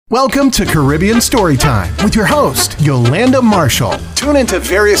Welcome to Caribbean Storytime with your host, Yolanda Marshall. Tune into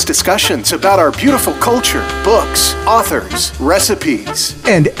various discussions about our beautiful culture, books, authors, recipes,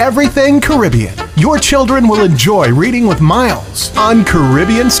 and everything Caribbean. Your children will enjoy reading with Miles on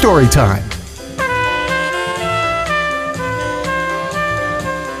Caribbean Storytime.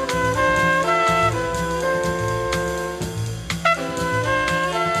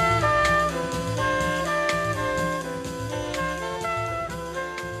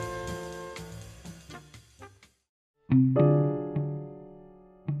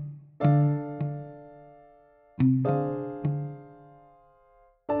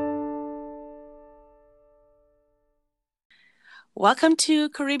 Welcome to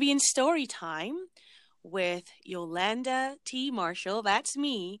Caribbean Storytime with Yolanda T. Marshall. That's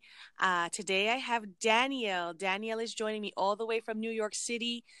me. Today I have Danielle. Danielle is joining me all the way from New York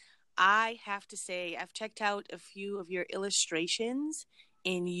City. I have to say, I've checked out a few of your illustrations,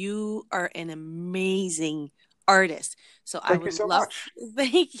 and you are an amazing artist. So I Thank you would so love, much.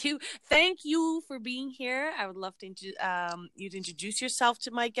 thank you for being here. I would love to you to introduce yourself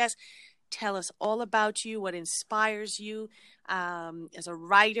to my guests. Tell us all about you, what inspires you as a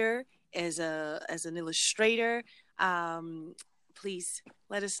writer, as an illustrator. Please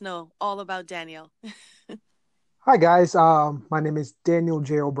let us know all about Danielle. Hi, guys. My name is Daniel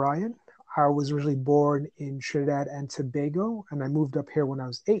J. O'Brien. I was originally born in Trinidad and Tobago, and I moved up here when I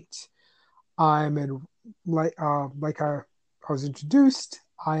was 8. I'm an like I was introduced.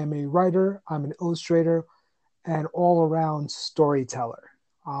 I am a writer. I'm an illustrator, and all-around storyteller.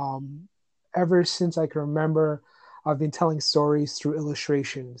 Um, Ever since I can remember, I've been telling stories through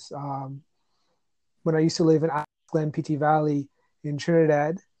illustrations. When I used to live in Glen, PT Valley in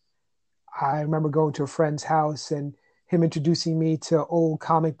Trinidad, I remember going to a friend's house and him introducing me to old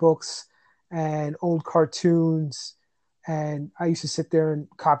comic books and old cartoons. And I used to sit there and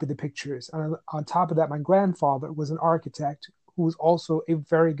copy the pictures. And on top of that, my grandfather was an architect who was also a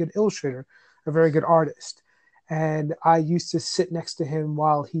very good illustrator, a very good artist. And I used to sit next to him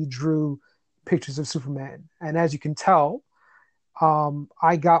while he drew pictures of Superman. And as you can tell,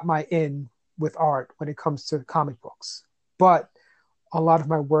 I got my in with art when it comes to comic books. But a lot of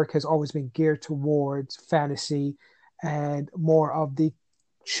my work has always been geared towards fantasy and more of the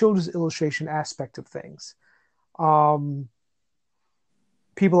children's illustration aspect of things. Um,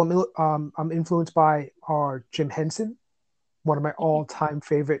 People I'm influenced by are Jim Henson, one of my all-time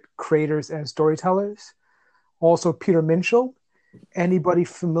favorite creators and storytellers. Also, Peter Minshall. Anybody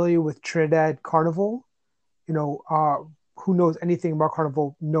familiar with Trinidad Carnival, you know, who knows anything about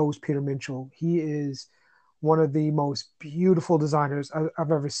Carnival knows Peter Minshall. He is one of the most beautiful designers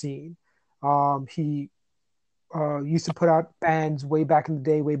I've ever seen. He used to put out bands way back in the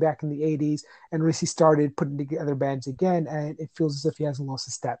day, way back in the 80s, and recently started putting together bands again, and it feels as if he hasn't lost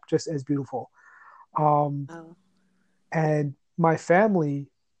a step, just as beautiful. Um, Oh. and my family,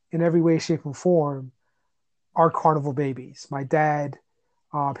 in every way, shape, and form, are Carnival babies. My dad,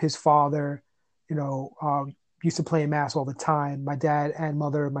 his father, you know, used to play in mass all the time. My dad and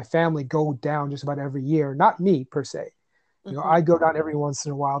mother, my family go down just about every year. Not me per se. You know, Mm-hmm. I go down every once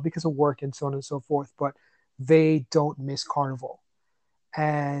in a while because of work and so on and so forth. But they don't miss Carnival.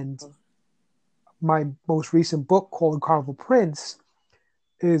 And my most recent book called The Carnival Prince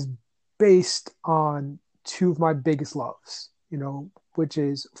is based on two of my biggest loves, you know, which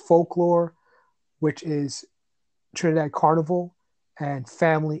is folklore, which is Trinidad Carnival, and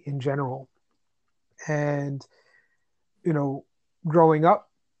family in general. And, you know, growing up,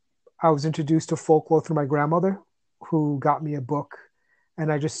 I was introduced to folklore through my grandmother, who got me a book.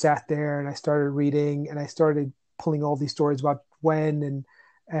 And I just sat there and I started reading and I started pulling all these stories about Gwen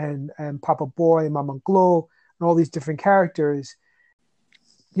and Papa Boy and Mama Glow and all these different characters.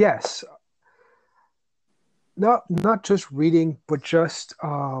 Yes, not just reading, but just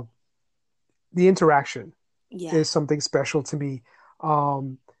the interaction Yeah. is something special to me.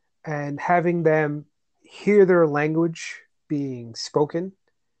 Um, and having them hear their language being spoken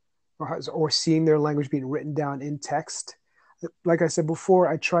or seeing their language being written down in text. Like I said before,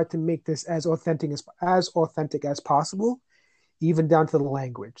 I tried to make this as authentic as possible, even down to the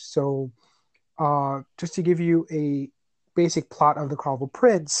language. So, just to give you a basic plot of the Carnival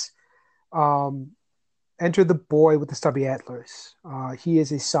Prince, um, enter the boy with the stubby antlers. He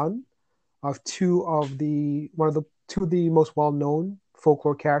is a son of one of the two of the most well known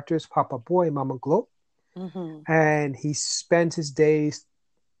folklore characters, Papa Boy and Mama Glow, Mm-hmm. and he spends his days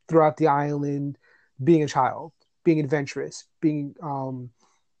throughout the island being a child, being adventurous, being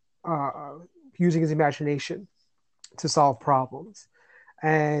uh, using his imagination to solve problems.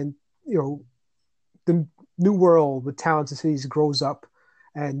 And you know, the new world with towns and cities grows up,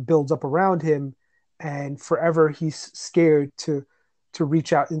 and builds up around him, and forever he's scared to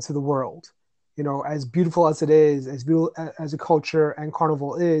reach out into the world. As beautiful as it is, as beautiful as a culture and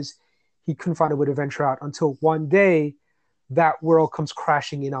carnival is, he couldn't find a way to venture out until one day that world comes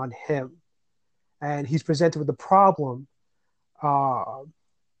crashing in on him, and he's presented with the problem uh,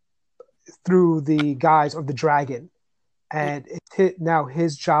 through the guise of the dragon. And now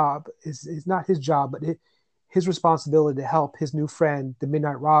his job is not his job, but his responsibility to help his new friend, the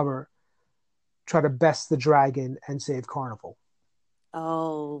Midnight Robber, try to best the dragon and save Carnival.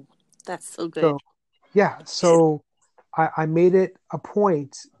 Oh, that's so good. So, yeah, so I made it a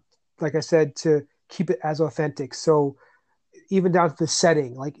point, like I said, to keep it as authentic. So even down to the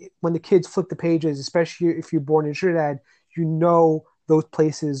setting, like when the kids flip the pages, especially if you're born in Trinidad, those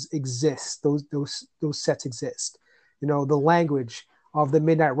places exist. Those sets exist. The language of the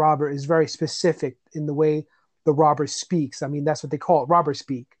Midnight Robber is very specific in the way the robber speaks. I mean, that's what they call it, robber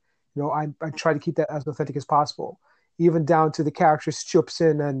speak. I try to keep that as authentic as possible, even down to the characters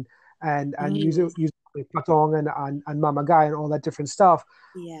Chupsin and use Patong and Mama Guy and all that different stuff.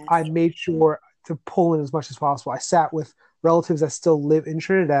 Yes. I made sure to pull in as much as possible. I sat with relatives that still live in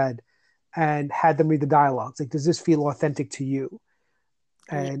Trinidad and had them read the dialogues. Like, does this feel authentic to you?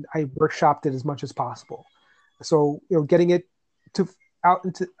 And I workshopped it as much as possible. So, getting it out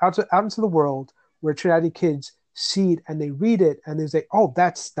into the world where Trinidadian kids see it and they read it and they say, "Oh,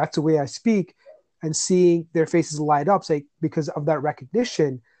 that's the way I speak," and seeing their faces light up, say, because of that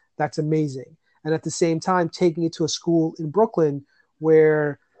recognition, that's amazing. And at the same time, taking it to a school in Brooklyn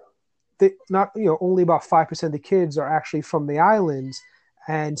where only about 5% of the kids are actually from the islands,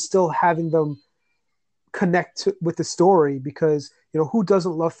 and still having them connect with the story, because who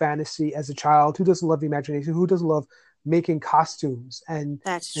doesn't love fantasy as a child? Who doesn't love imagination? Who doesn't love making costumes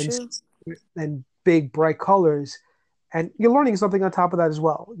that's true, and big bright colors? And you're learning something on top of that as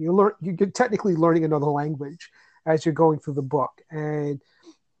well. You're technically learning another language as you're going through the book, and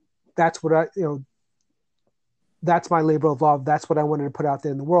that's what that's my labor of love. That's what I wanted to put out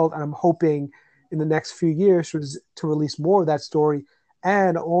there in the world, and I'm hoping in the next few years to release more of that story.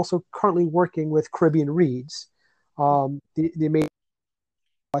 And also currently working with Caribbean Reads, the amazing.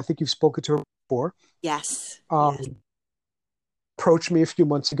 I think you've spoken to her before. Yes. Approached me a few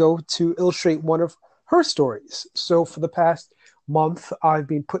months ago to illustrate one of her stories. So for the past month, I've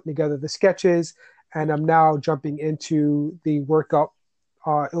been putting together the sketches, and I'm now jumping into the workup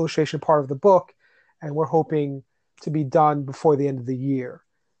illustration part of the book, and we're hoping to be done before the end of the year.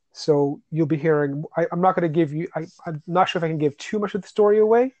 So you'll be hearing. I'm not going to give you. I'm not sure if I can give too much of the story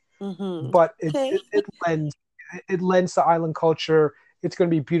away, but it lends to island culture. It's going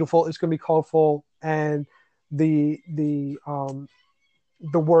to be beautiful. It's going to be colorful, and the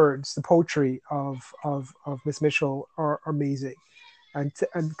words, the poetry of Miss Mitchell are amazing, and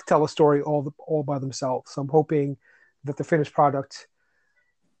tell a story all by themselves. So I'm hoping that the finished product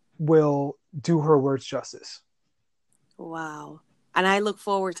will do her words justice. Wow. And I look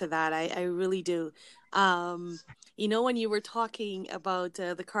forward to that. I really do. When you were talking about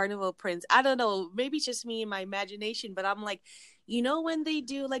the Carnival Prince, I don't know, maybe it's just me and my imagination, but I'm like, when they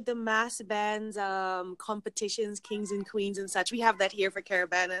do like the mass bands competitions, kings and queens and such, we have that here for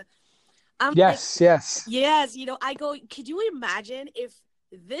Caribana. Yes. Yes, I go, could you imagine if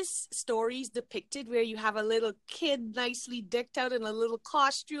this story is depicted where you have a little kid nicely decked out in a little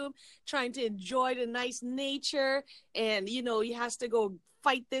costume trying to enjoy the nice nature, and he has to go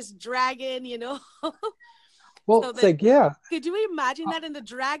fight this dragon. Well, so could you imagine that? And the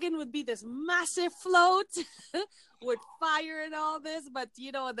dragon would be this massive float with fire and all this, but at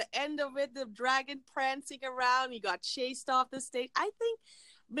the end of it, the dragon prancing around, he got chased off the stage. I think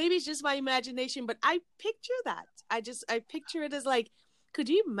maybe it's just my imagination, but I picture that. I picture it as like, could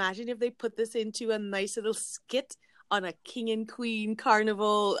you imagine if they put this into a nice little skit on a king and queen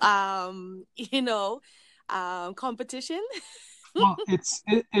carnival, competition? Well,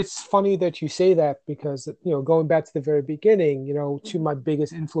 it's funny that you say that, because going back to the very beginning, two of my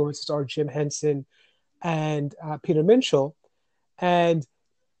biggest influences are Jim Henson and Peter Minshall, and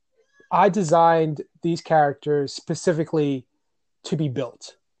I designed these characters specifically to be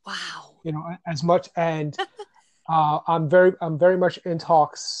built. Wow. As much, and I'm very much in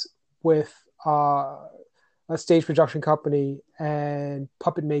talks with a stage production company and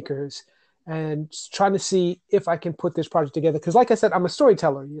puppet makers, and trying to see if I can put this project together. Because like I said, I'm a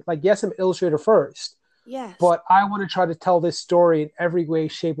storyteller. Like, yes, I'm an illustrator first. Yes. But I want to try to tell this story in every way,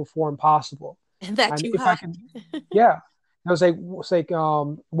 shape, or form possible. And that you have. Yeah. I was like,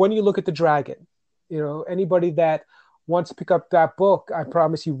 when you look at the dragon, anybody that wants to pick up that book, I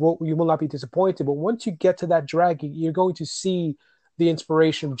promise you will not be disappointed. But once you get to that dragon, you're going to see the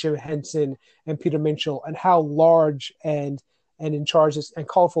inspiration of Jim Henson and Peter Minshall and how large and in charge and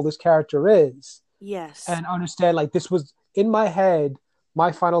colorful this character is, Yes. and understand like this was in my head.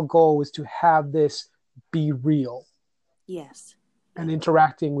 My final goal was to have this be real Yes. and Yeah.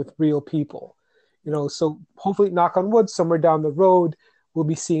 interacting with real people. So hopefully, knock on wood, somewhere down the road, we'll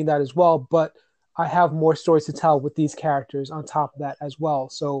be seeing that as well. But I have more stories to tell with these characters on top of that as well.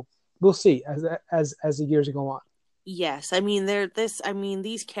 So we'll see as the years go on. Yes. I mean,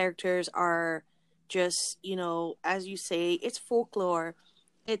 these characters are just, as you say, it's folklore.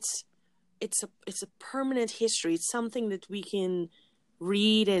 It's it's a permanent history. It's something that we can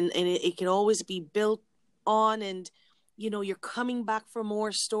read, and it can always be built on, and you're coming back for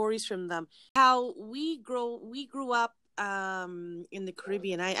more stories from them. How we grew up in the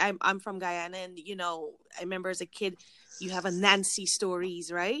Caribbean. I'm from Guyana, and I remember as a kid you have a Nancy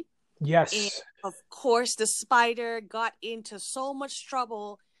stories, right? And Yes. of course the spider got into so much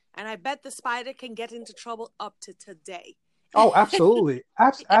trouble, and I bet the spider can get into trouble up to today. Oh, absolutely.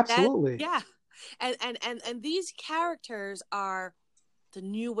 And Absolutely. yeah, and these characters are the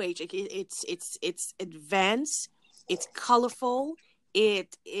new age. It's advanced, it's colorful,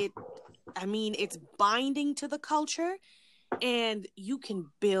 it I mean, it's binding to the culture, and you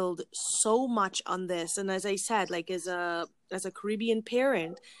can build so much on this. And as I said, like as a Caribbean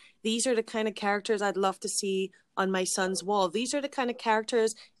parent, these are the kind of characters I'd love to see on my son's wall. These are the kind of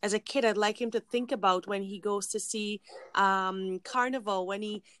characters as a kid I'd like him to think about when he goes to see Carnival, when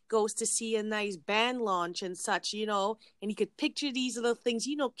he goes to see a nice band launch and such, and he could picture these little things.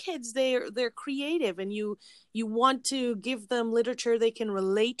 Kids, they're creative, and you want to give them literature they can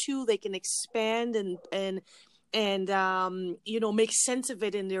relate to, they can expand and make sense of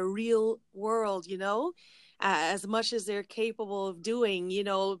it in their real world, as much as they're capable of doing,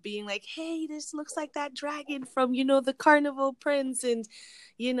 being like, hey, this looks like that dragon from, the Carnival Prince, and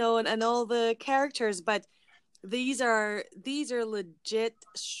all the characters. But these are legit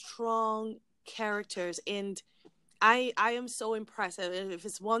strong characters, and I am so impressed. If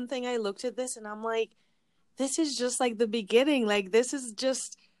it's one thing, I looked at this and I'm like, this is just like the beginning. Like, this is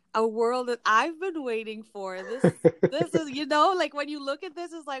just a world that I've been waiting for. This is, like, when you look at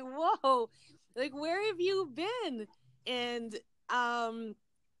this, it's like, whoa, like, where have you been? And um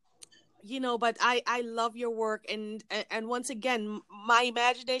but I love your work, and once again, my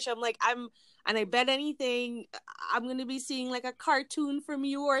imagination, and I bet anything I'm going to be seeing like a cartoon from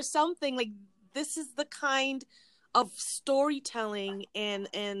you or something. Like, this is the kind of storytelling and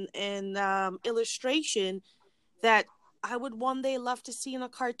illustration that I would one day love to see in a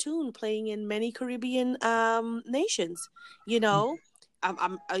cartoon playing in many Caribbean nations. You know,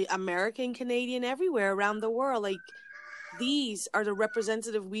 I'm American, Canadian, everywhere around the world. Like, these are the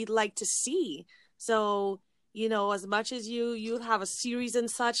representative we'd like to see. So, as much as you have a series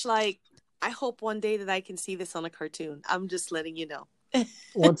and such, like, I hope one day that I can see this on a cartoon. I'm just letting you know.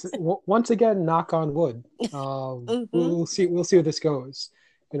 Once again, knock on wood. Mm-hmm. We'll see where this goes.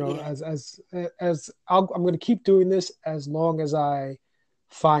 Yeah. I'm going to keep doing this as long as I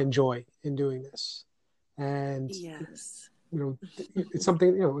find joy in doing this, and Yes. it's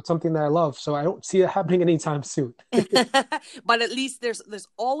something that I love. So I don't see it happening anytime soon. But at least there's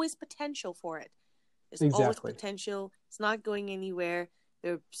always potential for it. There's always Exactly. potential. It's not going anywhere.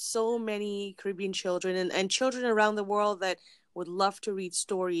 There are so many Caribbean children and children around the world that would love to read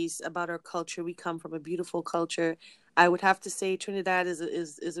stories about our culture. We come from a beautiful culture. I would have to say Trinidad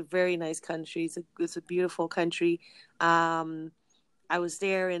is a very nice country. It's a beautiful country. I was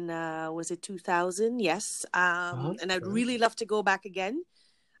there in was it 2000? Yes. And I'd really love to go back again.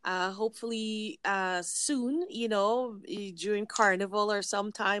 Hopefully soon, during Carnival or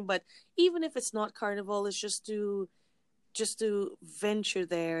sometime. But even if it's not Carnival, it's just to venture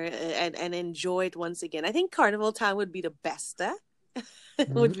there and enjoy it once again. I think Carnival time would be the best, eh?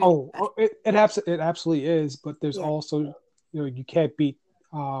 Would be the best. It absolutely is. But there's Yeah. also, you can't beat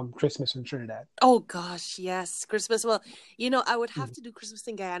Christmas in Trinidad. Oh gosh, yes, Christmas. Well, I would have to do Christmas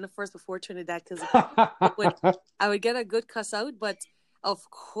in Guyana first before Trinidad, because I would get a good cuss out. But of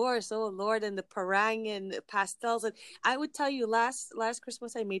course, oh Lord, and the parang and pastels, and I would tell you, last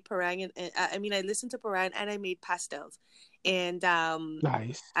Christmas I made parang, and I listened to parang and I made pastels, and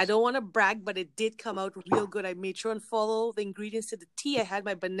Nice. I don't want to brag, but it did come out real good. I made sure and follow the ingredients to the T. I had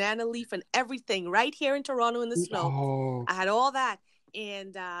my banana leaf and everything right here in Toronto in the snow. Oh. I had all that.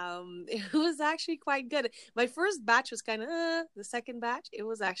 And it was actually quite good. My first batch was kind of the second batch, it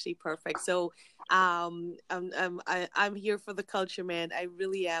was actually perfect. So I'm here for the culture, man. I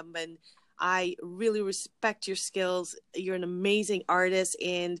really am, and I really respect your skills. You're an amazing artist,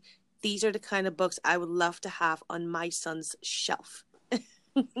 and these are the kind of books I would love to have on my son's shelf.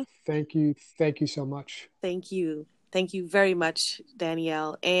 Thank you so much. Thank you. Thank you very much,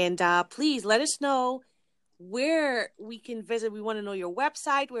 Danielle. And please let us know where we can visit. We want to know your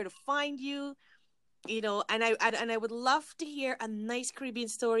website, where to find you, and I would love to hear a nice Caribbean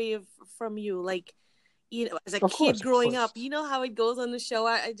story from you. Like, as a Of kid course, of growing up, course. you know how it goes on the show.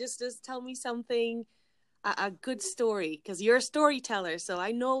 I just tell me something, a good story, because you're a storyteller. So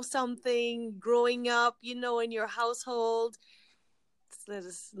I know something growing up, in your household. Let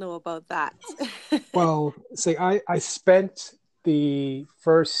us know about that. Well, say I spent the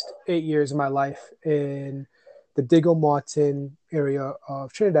first 8 years of my life in the Diego Martin area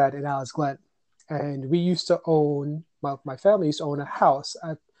of Trinidad in Alice Glen. And we used to own, my family used to own a house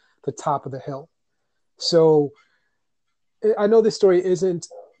at the top of the hill. So I know this story isn't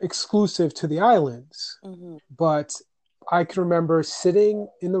exclusive to the islands, Hmm. but I can remember sitting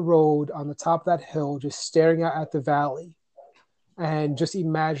in the road on the top of that hill, just staring out at the valley and just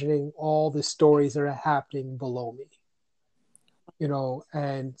imagining all the stories that are happening below me.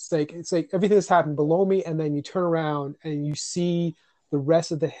 And it's like everything that's happened below me, and then you turn around and you see the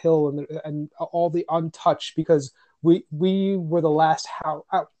rest of the hill and all the untouched, because we were the last house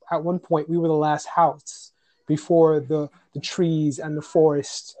at one point. We were the last house before the trees and the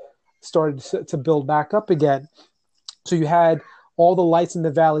forest started to build back up again. So you had all the lights in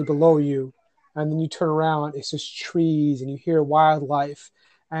the valley below you, and then you turn around, it's just trees, and you hear wildlife.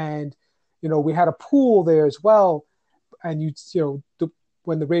 And we had a pool there as well. And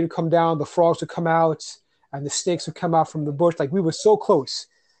when the rain would come down, the frogs would come out, and the snakes would come out from the bush. Like, we were so close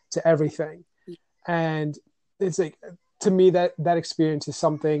to everything. And it's like, to me, that experience is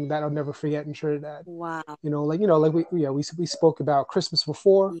something that I'll never forget in Trinidad. Wow. We spoke about Christmas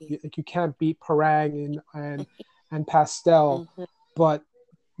before. Yeah. Like, you can't beat Parang and Pastel, Hmm. but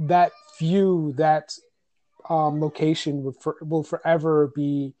that view, that location will forever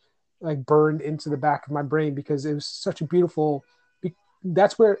be like burned into the back of my brain, because it was such a beautiful.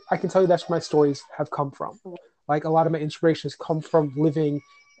 That's where I can tell you that's where my stories have come from. Like, a lot of my inspirations come from living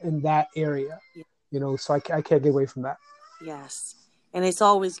in that area. So I can't get away from that. Yes. And it's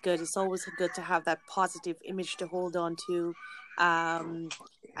always good. It's always good to have that positive image to hold on to. Um,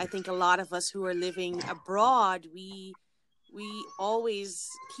 I think a lot of us who are living abroad, we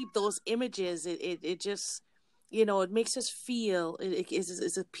always keep those images. It just, it makes us feel it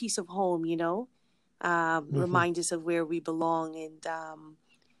is a piece of home, Mm-hmm. remind us of where we belong, and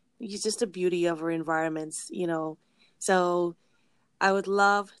it's just the beauty of our environments. So I would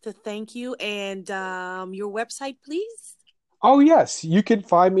love to thank you, and your website, please. Oh, yes, you can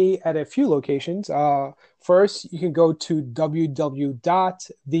find me at a few locations. First, you can go to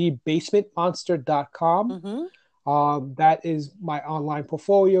www.thebasementmonster.com. Mm-hmm. That is my online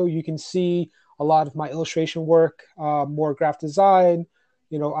portfolio. You can see a lot of my illustration work, more graphic design.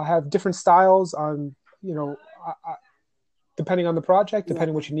 I have different styles on, you know, depending on the project, Yeah.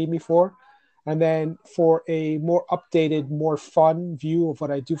 depending what you need me for. And then for a more updated, more fun view of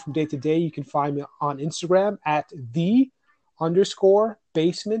what I do from day to day, you can find me on Instagram at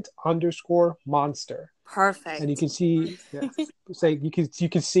the_basement_monster. And you Perfect. can see, yeah, say you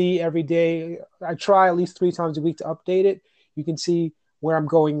can see every day. I try at least 3 times a week to update it. You can see where I'm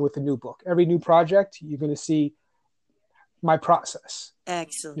going with the new book. Every new project, you're going to see my process.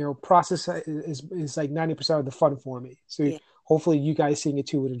 Excellent. Process is like 90% of the fun for me. So Yeah. hopefully you guys seeing it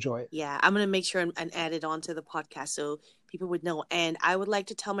too would enjoy it. Yeah. I'm going to make sure and add it onto the podcast so people would know. And I would like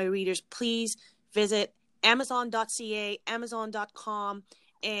to tell my readers, please visit Amazon.ca, Amazon.com,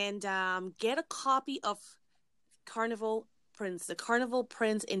 and get a copy of Carnival Prince, the Carnival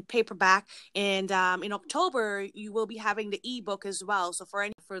Prince in paperback. And in October, you will be having the ebook as well. So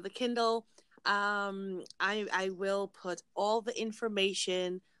for the Kindle, I will put all the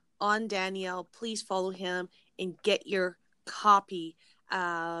information on Danielle. Please follow him and get your copy.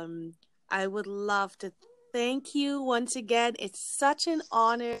 I would love to thank you once again. It's such an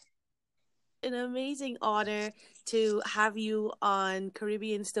honor, an amazing honor to have you on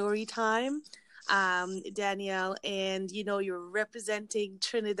Caribbean Story Time, Danielle. And you're representing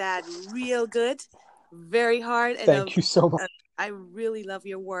Trinidad real good, very hard, and Thank you so much. I really love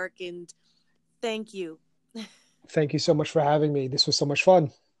your work, and thank you. Thank you so much for having me. This was so much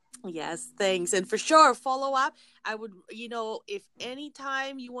fun. Yes, thanks. And for sure, follow up. I would, if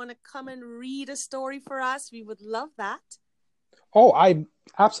anytime you want to come and read a story for us, we would love that. Oh, I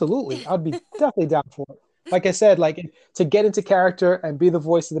absolutely. I'd be definitely down for it. Like I said, like, to get into character and be the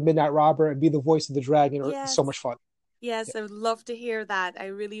voice of the Midnight Robber and be the voice of the dragon is Yes. so much fun. Yes, I would love to hear that. I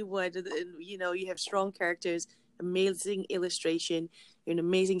really would. And, you have strong characters, amazing illustration. You're an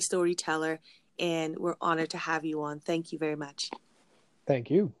amazing storyteller, and we're honored to have you on. Thank you very much. Thank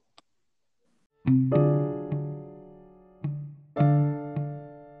you. Thank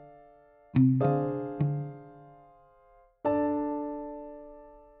you.